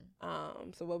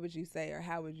 So what would you say, or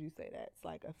how would you say that's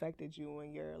like affected you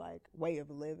in your like way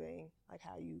of living, like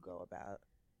how you go about?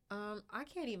 I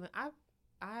can't even. I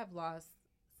have lost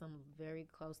some very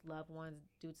close loved ones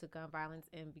due to gun violence,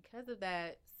 and because of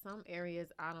that, some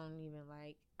areas I don't even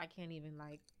like. I can't even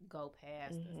like go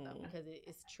past and stuff because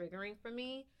it's triggering for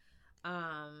me.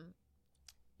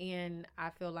 And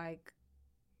I feel like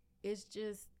it's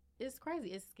crazy.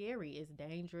 It's scary. It's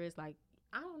dangerous. Like,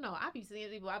 I don't know. I be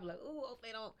seeing people. I be like, ooh, hope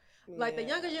they don't. Like the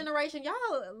younger generation, y'all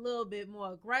a little bit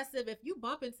more aggressive. If you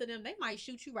bump into them, they might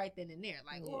shoot you right then and there.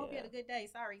 Like, oh, hope you had a good day.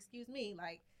 Sorry, excuse me.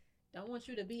 Like, don't want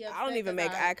you to be upset. I don't even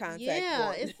make eye contact.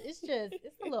 Yeah, it's just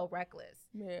it's a little reckless.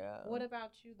 Yeah. What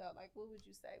about you though? Like, what would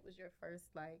you say was your first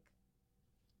like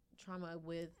trauma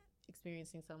with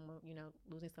experiencing someone,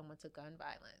 losing someone to gun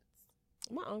violence?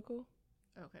 My uncle.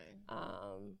 Okay.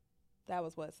 That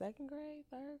was what, second grade,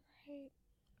 third grade?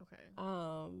 Okay.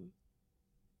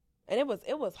 And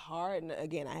it was hard, and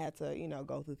again, I had to,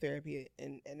 go through therapy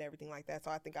and everything like that.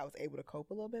 So I think I was able to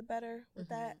cope a little bit better with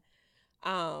that.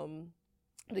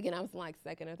 But again, I was in like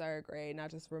second or third grade, and I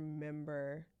just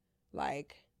remember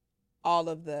like all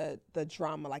of the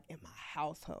drama like in my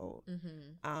household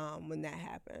when that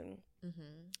happened.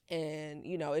 And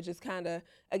it just kind of,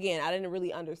 again, I didn't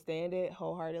really understand it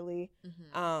wholeheartedly,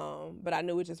 but I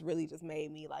knew it just really just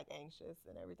made me like anxious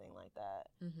and everything like that.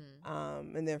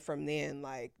 And then from then,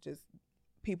 like just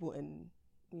people in,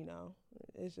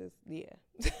 it's just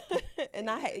and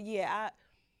that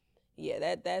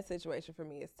situation for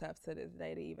me is tough to this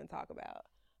day to even talk about.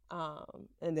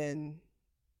 And then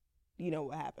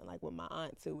what happened like with my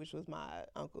aunt too, which was my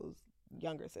uncle's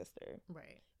younger sister,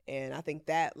 right? And I think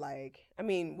that, like, I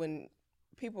mean, when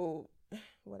people,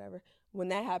 whatever, when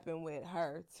that happened with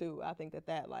her too, I think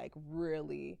that like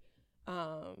really,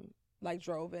 like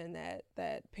drove in that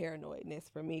paranoidness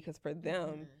for me, because for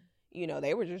them,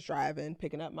 they were just driving,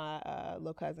 picking up my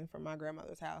little cousin from my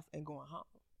grandmother's house and going home.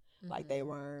 Like they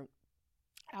weren't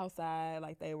outside,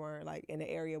 like they weren't like in an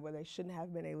area where they shouldn't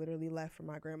have been. They literally left from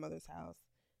my grandmother's house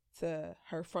to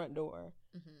her front door,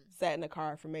 sat in the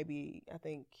car for maybe, I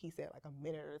think he said like a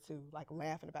minute or two, like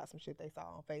laughing about some shit they saw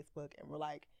on Facebook, and were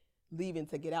like leaving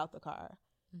to get out the car.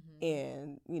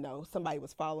 And, somebody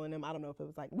was following them. I don't know if it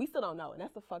was like, we still don't know. And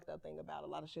that's the fucked up thing about a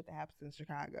lot of shit that happens in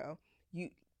Chicago.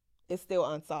 It's still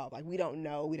unsolved. Like, we don't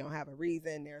know. We don't have a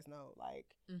reason. There's no, like,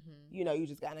 you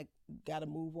just gotta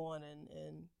move on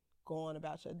and go on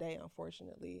about your day,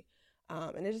 unfortunately.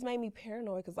 And it just made me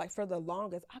paranoid, because, like, for the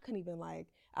longest, I couldn't even, like,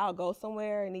 I'll go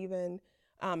somewhere, and even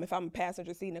if I'm a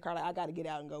passenger seat in the car, like, I got to get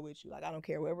out and go with you. Like, I don't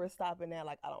care where we're stopping at.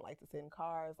 Like, I don't like to sit in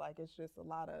cars. Like, it's just a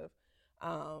lot of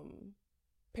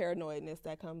paranoidness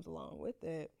that comes along with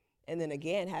it. And then,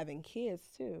 again, having kids,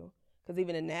 too. Because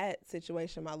even in that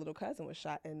situation, my little cousin was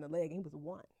shot in the leg, and he was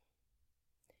 1.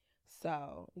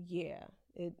 So, yeah,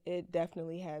 it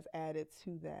definitely has added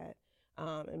to that.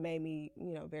 It made me,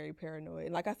 very paranoid.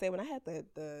 And like I said, when I had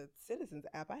the Citizens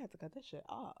app, I had to cut this shit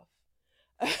off.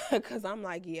 Because I'm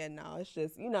like, yeah, no, it's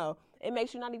just, it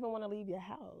makes you not even want to leave your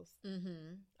house,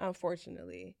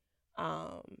 unfortunately.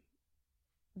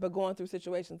 But going through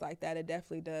situations like that, it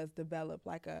definitely does develop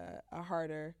like a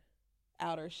harder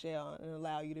outer shell, and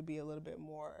allow you to be a little bit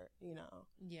more,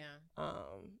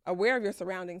 aware of your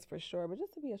surroundings, for sure, but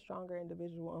just to be a stronger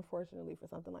individual, unfortunately, for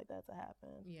something like that to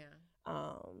happen.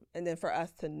 And then for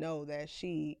us to know that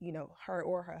she, her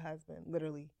or her husband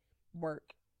literally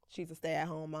work. She's a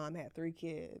stay-at-home mom, had 3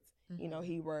 kids.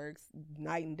 He works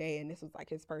night and day, and this was like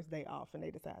his first day off, and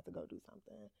they decided to go do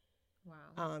something.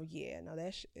 Wow.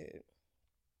 That shit.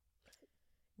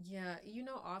 Yeah,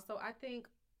 also, I think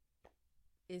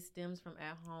it stems from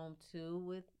at home too,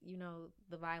 with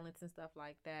the violence and stuff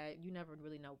like that. You never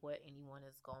really know what anyone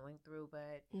is going through,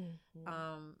 but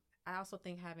I also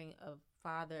think having a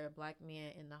father, a Black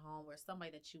man in the home, or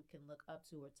somebody that you can look up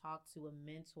to or talk to, a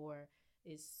mentor,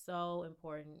 is so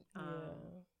important.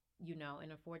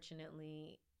 And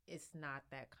unfortunately, it's not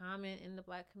that common in the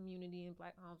Black community, in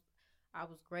Black homes. I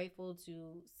was grateful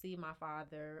to see my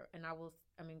father, and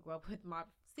grow up with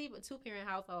see a 2-parent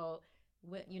household,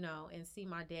 with, and see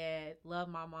my dad love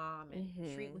my mom and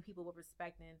treat people with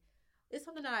respect. And it's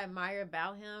something that I admire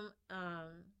about him.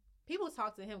 People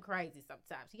talk to him crazy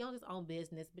sometimes. He owns his own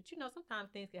business, but sometimes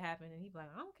things can happen, and he's like,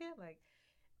 I don't care. Like,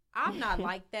 I'm not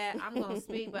like that. I'm gonna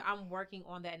speak, but I'm working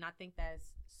on that, and I think that's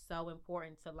so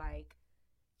important to, like,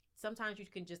 sometimes you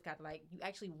can just got like, you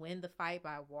actually win the fight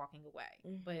by walking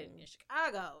away. But in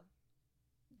Chicago,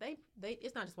 they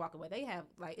it's not just walking away. They have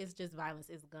like it's just violence,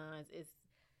 it's guns,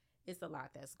 it's a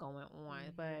lot that's going on.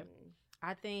 But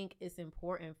I think it's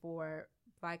important for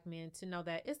Black men to know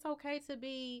that it's okay to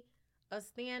be a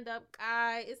stand-up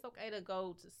guy. It's okay to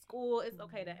go to school. It's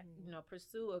okay to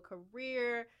pursue a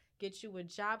career, get you a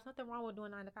job. There's nothing wrong with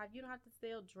doing 9 to 5. You don't have to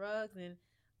sell drugs and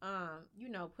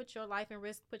put your life in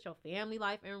risk, put your family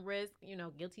life in risk.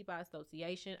 Guilty by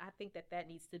association. I think that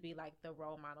needs to be like the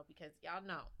role model because y'all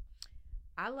know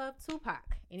I love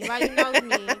Tupac. Anybody who knows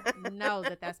me knows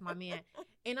that that's my man.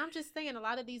 And I'm just saying, a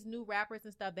lot of these new rappers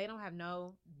and stuff, they don't have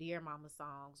no Dear Mama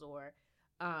songs or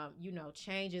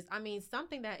changes. I mean,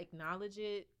 something that acknowledge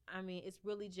it. I mean, it's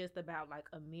really just about like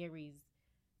Amiri's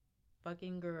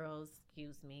fucking girls,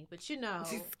 excuse me. But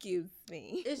excuse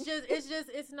me.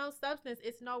 It's no substance.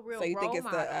 It's no real. So you think it's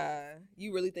model.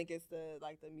 you really think it's the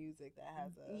music that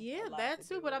has a lot that to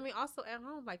too. But I mean, also at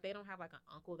home, like they don't have like an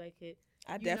uncle they could.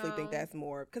 I definitely think that's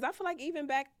more because I feel like even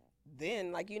back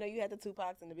then, like you had the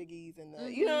Tupacs and the Biggies and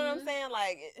the you know what I'm saying,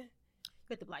 like.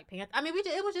 With the Black Panther. I mean,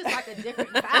 it was just like a different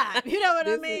vibe. You know what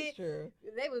I mean? Is true.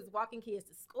 They was walking kids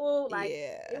to school. Like,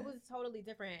 it was totally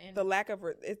different. And the lack of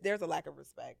there's a lack of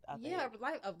respect. I think. Yeah,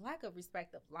 a lack of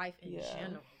respect of life in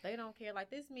general. They don't care. Like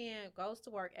this man goes to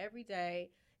work every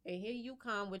day, and here you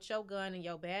come with your gun and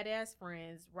your badass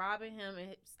friends, robbing him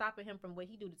and stopping him from what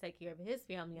he do to take care of his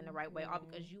family in the right way, all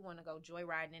because you want to go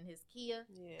joyriding in his Kia.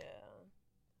 Yeah.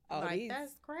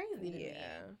 That's crazy to me.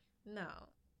 No.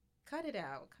 Cut it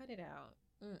out.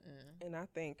 And I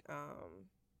think,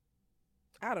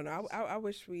 I don't know. I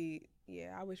wish we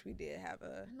did have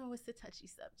a. I know it's a touchy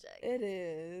subject. It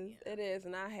is. Yeah. It is,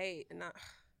 and I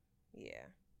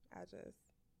just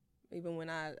even when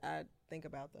I think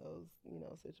about those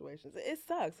situations, it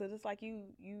sucks. So it's like you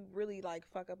really like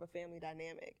fuck up a family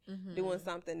dynamic doing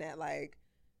something that like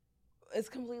is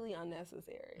completely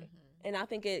unnecessary. And I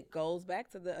think it goes back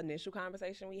to the initial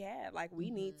conversation we had. Like we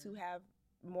need to have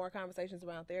more conversations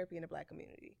around therapy in the Black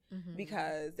community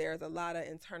because there's a lot of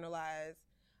internalized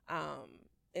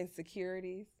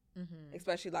insecurities,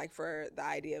 especially like for the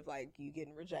idea of like you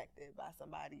getting rejected by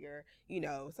somebody or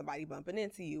somebody bumping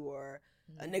into you or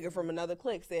a nigga from another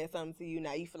clique said something to you.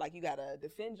 Now you feel like you gotta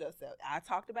defend yourself. I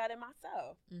talked about it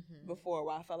myself before,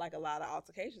 where I felt like a lot of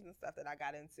altercations and stuff that I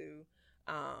got into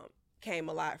came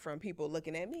a lot from people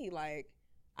looking at me like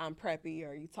I'm preppy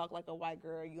or you talk like a white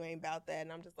girl, you ain't about that.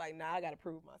 And I'm just like, nah, I got to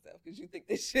prove myself because you think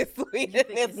this shit's sweet and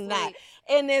it's not.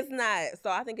 And it's not. So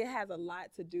I think it has a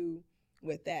lot to do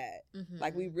with that.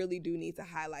 Like we really do need to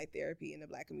highlight therapy in the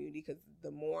Black community because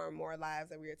the more and more lives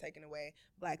that we are taking away,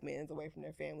 Black men away from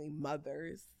their family,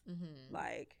 mothers,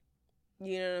 like,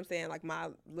 you know what I'm saying? Like my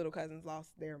little cousins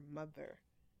lost their mother.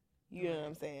 You know what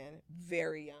I'm saying?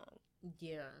 Very young.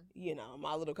 Yeah.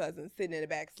 My little cousin sitting in the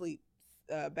back seat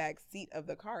of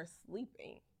the car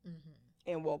sleeping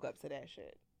and woke up to that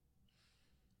shit.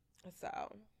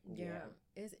 So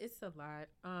it's a lot.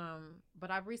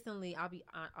 But I'll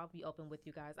be open with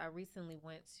you guys. I recently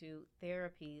went to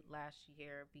therapy last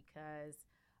year because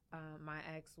my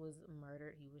ex was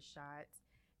murdered. He was shot,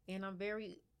 and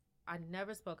I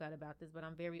never spoke out about this, but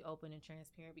I'm very open and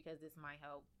transparent because this might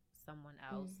help someone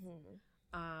else.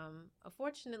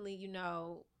 Unfortunately,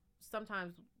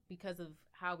 sometimes because of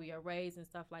how we are raised and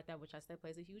stuff like that, which I say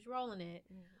plays a huge role in it,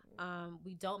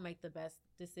 we don't make the best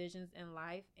decisions in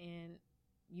life. And,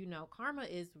 karma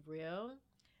is real.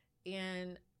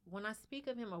 And when I speak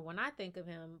of him or when I think of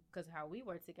him, because how we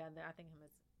were together, I think of him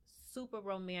as super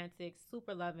romantic,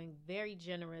 super loving, very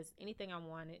generous. Anything I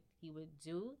wanted, he would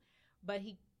do. But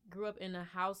he grew up in a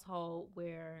household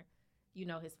where,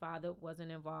 his father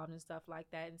wasn't involved and stuff like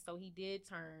that. And so he did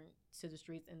turn to the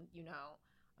streets and,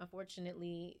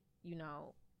 unfortunately,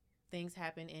 things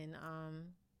happened and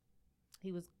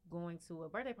he was going to a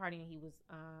birthday party and he was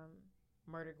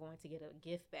murdered going to get a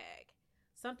gift bag.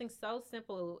 Something so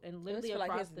simple and literally across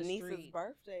like his the niece's street.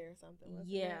 Birthday or something.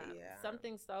 Yeah.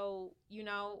 Something so,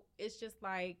 it's just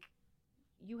like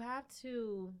you have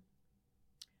to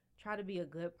try to be a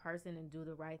good person and do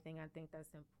the right thing. I think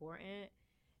that's important.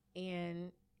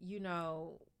 And,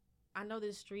 I know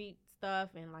this street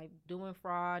stuff and like doing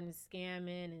fraud and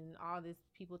scamming and all this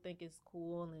people think is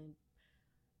cool and,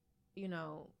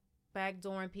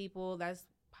 backdooring people, that's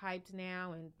hyped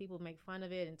now and people make fun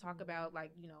of it and talk about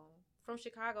like, from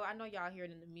Chicago, I know y'all hear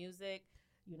it in the music,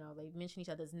 they mention each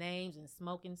other's names and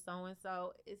smoking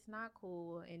so-and-so. It's not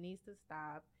cool. It needs to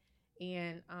stop.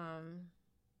 And,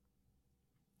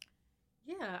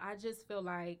 I just feel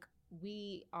like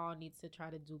we all need to try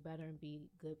to do better and be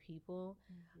good people.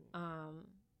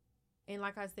 And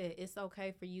like I said, it's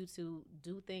okay for you to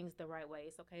do things the right way.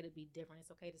 It's okay to be different.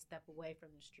 It's okay to step away from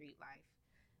the street life.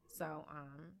 So,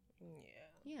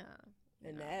 yeah.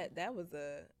 And know. that was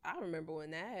I remember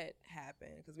when that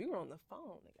happened because we were on the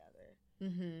phone together.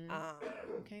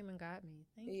 You came and got me.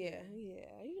 Thank you.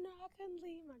 Yeah. You know, I couldn't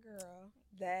leave my girl.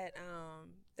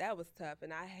 That was tough,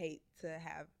 and I hate to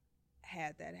have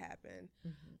had that happen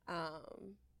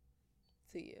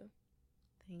to you.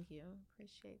 Thank you.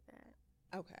 Appreciate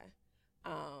that. Okay.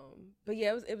 But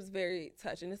yeah, it was very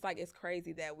touching. It's like, it's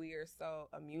crazy that we are so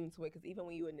immune to it, because even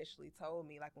when you initially told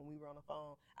me, like when we were on the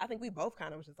phone, I think we both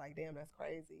kind of was just like, damn, that's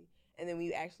crazy. And then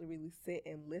we actually really sit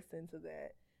and listen to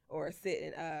that, or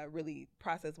sit and really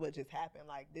process what just happened.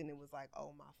 Like, then it was like,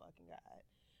 oh my fucking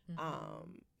God.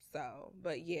 So,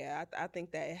 but yeah, I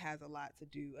think that it has a lot to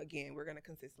do. Again, we're going to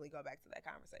consistently go back to that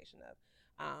conversation of,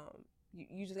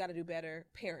 you just got to do better.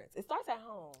 Parents, it starts at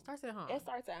home. It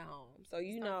starts at home. So,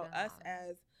 you know, us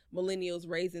as millennials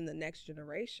raising the next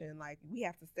generation, like, we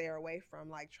have to stay away from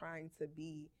like trying to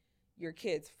be your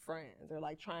kids' friends, or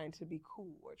like trying to be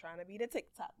cool, or trying to be the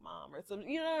TikTok mom, or some,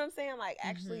 you know what I'm saying? Like,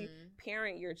 actually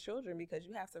parent your children, because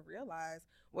you have to realize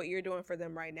what you're doing for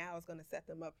them right now is going to set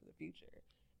them up for the future.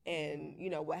 And, you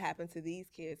know, what happened to these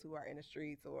kids who are in the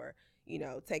streets, or, you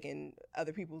know, taking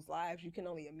other people's lives, you can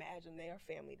only imagine their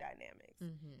family dynamics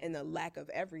and the lack of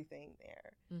everything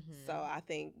there. So I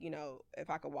think, you know, if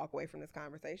I could walk away from this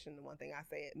conversation, the one thing I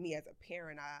say, me as a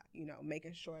parent, you know,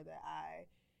 making sure that I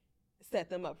set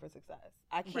them up for success.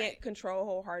 I can't control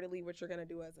wholeheartedly what you're going to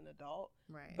do as an adult.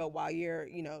 Right. But while you're,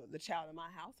 you know, the child in my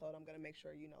household, I'm going to make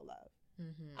sure you know love.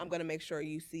 I'm going to make sure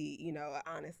you see, you know, an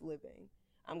honest living.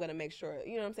 I'm going to make sure,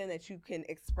 you know what I'm saying, that you can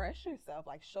express yourself,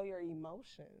 like show your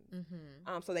emotions,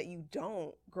 so that you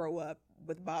don't grow up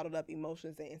with bottled up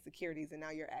emotions and insecurities, and now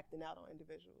you're acting out on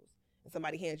individuals. And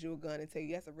somebody hands you a gun and tell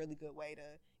you that's a really good way to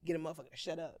get a motherfucker to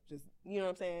shut up. Just, you know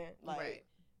what I'm saying? Like,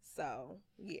 so,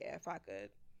 yeah, if I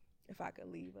could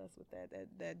leave us with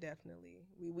that definitely,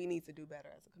 we need to do better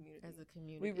as a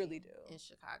community. We really do. In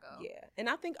Chicago. Yeah. And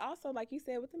I think also, like you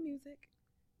said, with the music,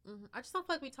 I just don't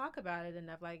feel like we talk about it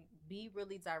enough. Like, be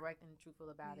really direct and truthful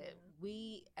about it.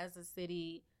 We, as a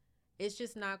city, it's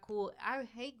just not cool. I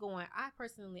hate going. I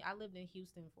lived in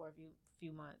Houston for a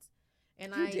few months.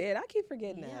 And you did? I keep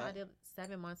forgetting that. Yeah, I did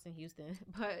 7 months in Houston.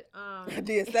 But I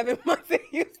did 7 months in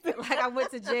Houston. Like, I went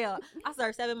to jail. I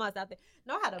served 7 months out there.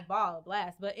 Know how to ball a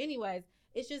blast. But anyways,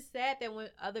 it's just sad that when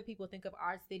other people think of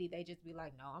our city, they just be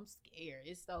like, no, I'm scared.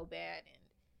 It's so bad.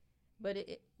 But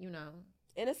it you know.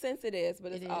 In a sense it is,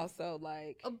 but it's also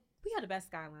like, we have the best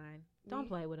skyline. Don't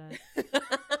play with us.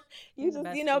 You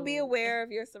just, you know, be aware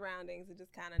of your surroundings and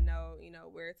just kind of know, you know,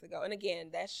 where to go. And again,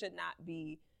 that should not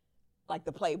be like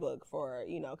the playbook for,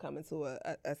 you know, coming to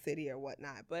a city or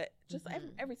whatnot. But just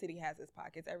every city has its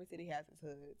pockets. Every city has its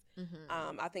hoods.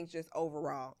 I think just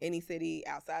overall, any city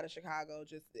outside of Chicago,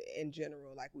 just in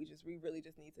general, like we really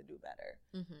just need to do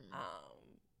better.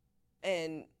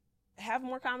 And have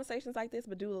more conversations like this,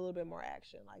 but do a little bit more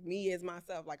action. Like, me as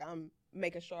myself, like, I'm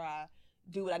making sure I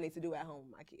do what I need to do at home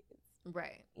with my kids.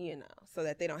 Right. You know, so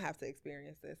that they don't have to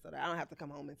experience this, so that I don't have to come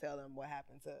home and tell them what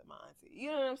happened to my auntie.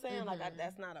 You know what I'm saying? Like,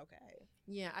 that's not okay.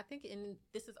 Yeah, I think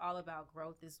this is all about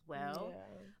growth as well.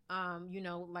 Yeah. You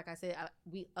know, like I said,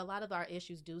 a lot of our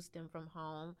issues do stem from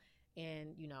home, and,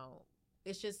 you know,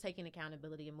 it's just taking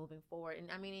accountability and moving forward.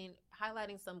 And I mean,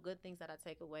 highlighting some good things that I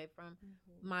take away from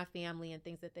my family and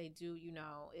things that they do, you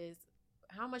know, is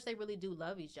how much they really do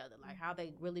love each other. Like, how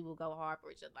they really will go hard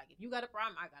for each other. Like, if you got a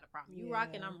problem, I got a problem. You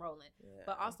rocking, I'm rolling. Yeah.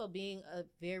 But also being a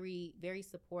very, very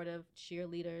supportive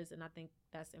cheerleaders. And I think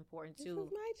that's important too. This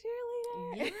is my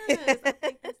cheerleader. Yes, I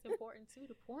think that's important too,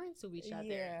 to pour into each other.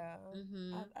 Yeah.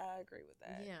 I agree with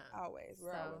that. Yeah. Always. We're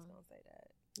always going to say that.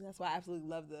 That's why I absolutely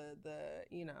love the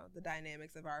you know, the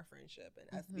dynamics of our friendship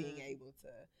and us being able to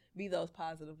be those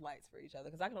positive lights for each other.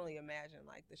 Because I can only imagine,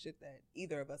 like, the shit that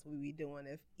either of us would be doing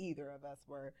if either of us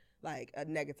were, like, a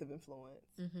negative influence.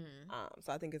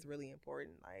 So I think it's really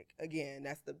important. Like, again,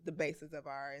 that's the basis of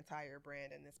our entire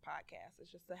brand and this podcast.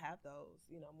 It's just to have those,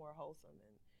 you know, more wholesome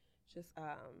and just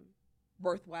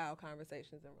worthwhile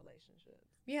conversations and relationships.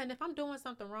 Yeah, and if I'm doing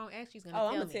something wrong, Ashley's gonna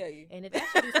tell me. I'm gonna tell you. And if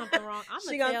Ashley do something wrong, I'm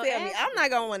gonna tell me. I'm not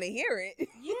gonna want to hear it.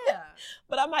 Yeah,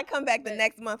 but I might come back the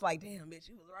next month like, damn, bitch,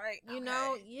 you was right. You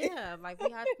know, yeah, like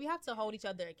we have to hold each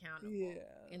other accountable. Yeah,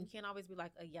 and you can't always be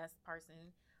like a yes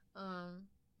person.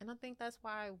 And I think that's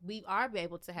why we are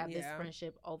able to have this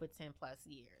friendship over 10 plus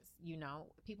years. You know,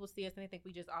 people see us and they think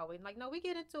we just always like, no, we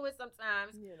get into it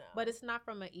sometimes, you know, but it's not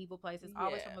from an evil place. It's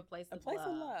always from a place of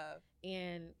love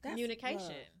and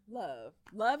communication.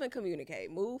 Love and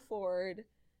communicate. Move forward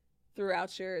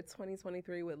throughout your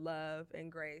 2023 with love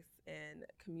and grace and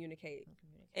communicate.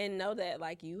 And know that,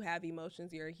 like, you have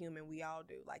emotions. You're a human. We all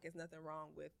do. Like, it's nothing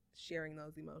wrong with sharing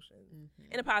those emotions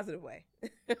in a positive way.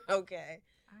 Okay.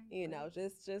 You know,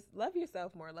 just love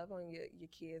yourself more. Love on your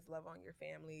kids. Love on your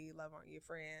family. Love on your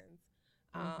friends.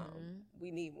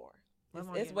 We need more.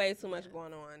 It's way too much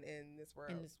going on in this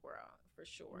world. For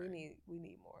sure. We need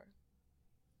more.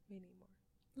 We need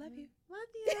more. Love you. Love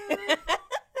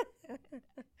you.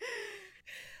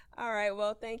 All right.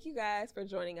 Well, thank you guys for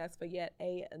joining us for yet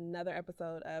another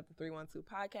episode of the 312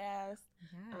 podcast.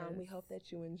 Yes. We hope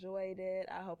that you enjoyed it.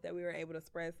 I hope that we were able to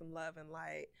spread some love and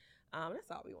light. That's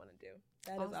all we want to do.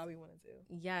 That is all we want to do.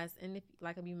 Yes. And if,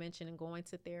 like you mentioned, going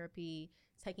to therapy,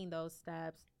 taking those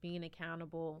steps, being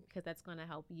accountable, because that's going to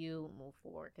help you move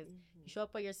forward. Because you show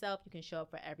up for yourself, you can show up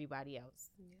for everybody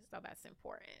else. So that's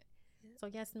important. So,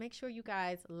 yes, make sure you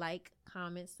guys like,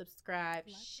 comment, subscribe,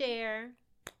 share.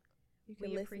 You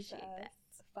can listen to us, that.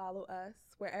 Follow us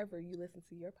wherever you listen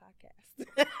to your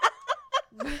podcast.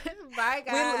 Bye,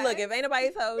 guys. Look, if ain't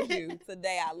nobody told you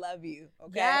today, I love you.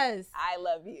 Okay. Yes. I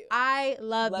love you. I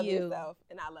love you. Love yourself,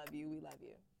 and I love you. We love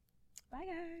you. Bye,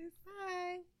 guys.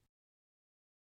 Bye.